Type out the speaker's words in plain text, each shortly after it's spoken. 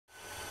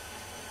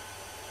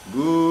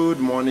Good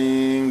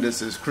morning,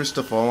 this is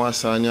Christopher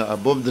Onwasanya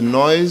above the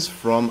noise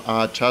from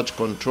our charge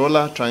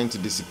controller trying to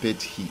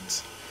dissipate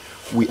heat.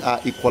 We are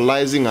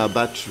equalizing our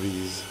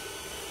batteries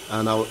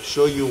and I'll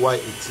show you why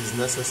it is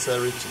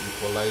necessary to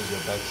equalize your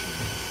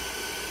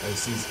batteries.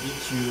 As you see,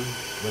 EQ,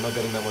 we're not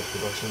getting that much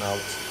production out.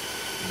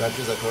 The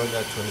batteries are currently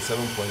at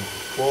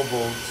 27.4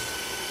 volts.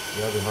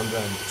 We have 102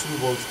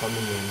 volts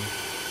coming in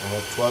and we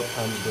have 12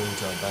 amps going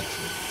to our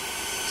battery.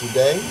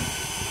 Today,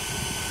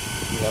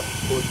 we have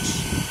put,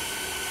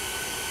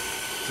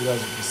 so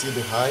as you can see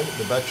the high,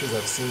 the batteries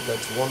have seen at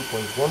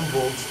 1.1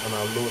 volts and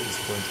our low is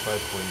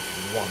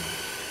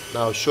 0.5.1.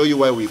 Now I'll show you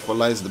why we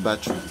equalize the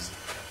batteries.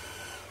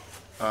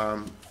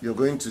 You're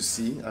going to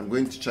see, I'm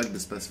going to check the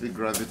specific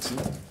gravity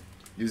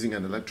using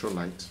an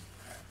electrolyte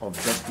of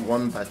just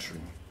one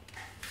battery.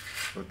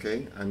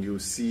 Okay, and you'll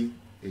see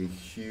a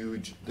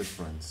huge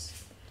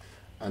difference.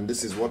 And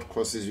this is what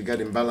causes, you get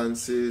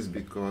imbalances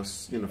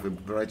because, for a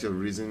variety of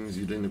reasons,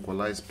 you didn't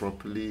equalize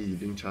properly, you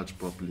didn't charge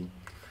properly.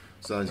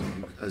 So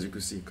as you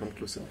can see, come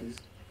closer please.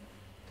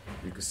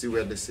 You can see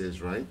where this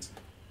is, right?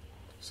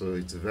 So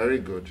it's very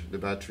good. The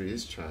battery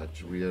is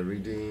charged. We are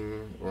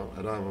reading, well,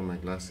 I don't have on my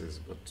glasses,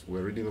 but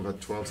we're reading over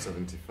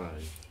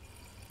 1275.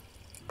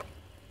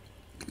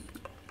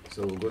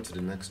 So we'll go to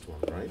the next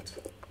one, right?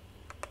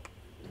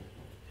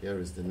 Here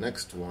is the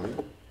next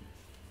one.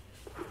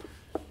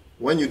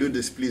 When you do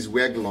this, please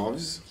wear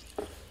gloves.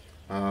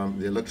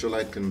 The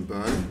electrolyte can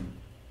burn.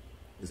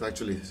 It's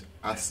actually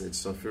acid,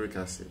 sulfuric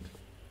acid.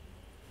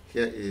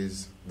 Here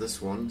is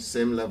this one,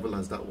 same level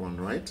as that one,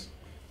 right?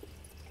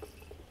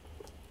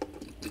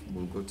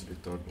 We'll go to the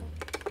third one.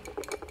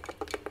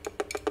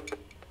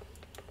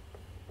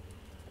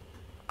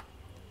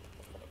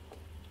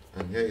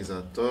 And here is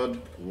our third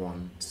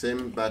one.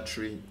 Same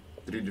battery,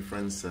 3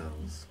 different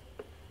cells,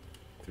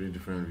 3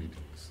 different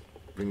readings.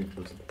 Bring it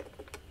closer.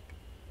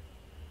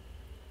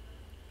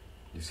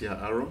 You see our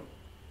arrow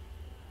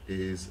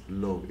is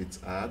low. It's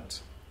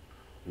at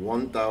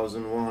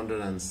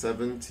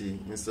 1,170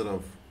 instead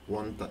of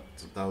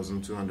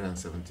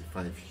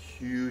 1,275.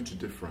 Huge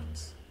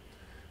difference.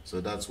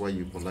 So that's why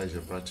you equalize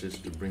your batteries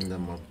to bring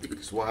them up.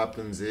 Because what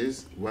happens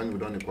is when we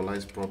don't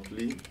equalize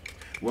properly,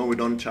 when we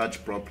don't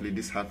charge properly,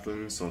 this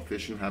happens,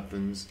 sulfation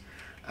happens,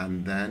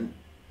 and then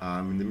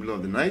in the middle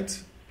of the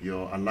night,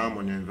 your alarm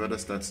on your inverter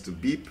starts to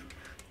beep,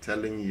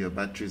 telling you your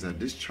batteries are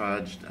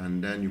discharged,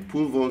 and then you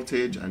pull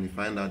voltage and you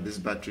find out this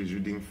battery is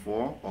reading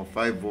 4 or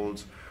 5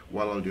 volts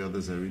while all the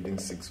others are reading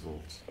 6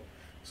 volts.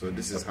 So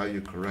this is how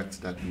you correct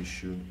that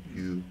issue.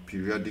 You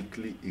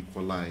periodically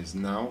equalize.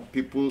 Now,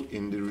 people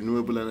in the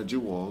renewable energy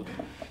world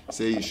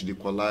say you should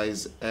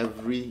equalize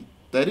every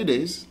 30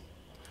 days.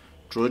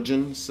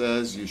 Trojan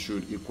says you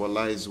should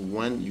equalize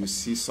when you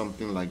see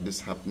something like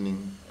this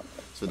happening.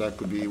 So that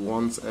could be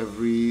once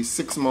every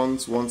 6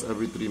 months, once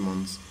every 3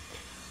 months.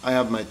 I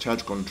have my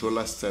charge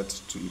controller set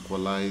to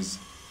equalize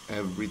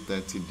every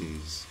 30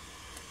 days.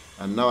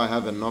 And now I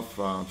have enough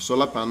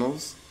solar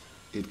panels.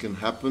 It can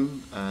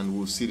happen, and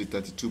we'll see the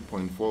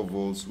 32.4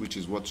 volts, which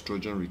is what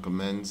Trojan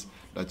recommends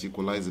that you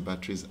equalize the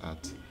batteries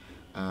at.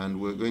 And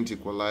we're going to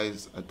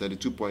equalize at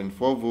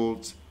 32.4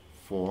 volts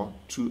for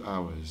 2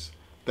 hours.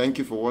 Thank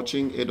you for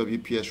watching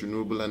AWPS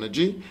Renewable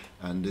Energy,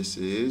 and this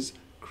is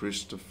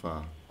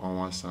Christopher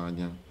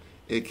Onwasanya,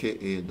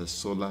 aka the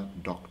Solar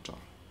Doctor.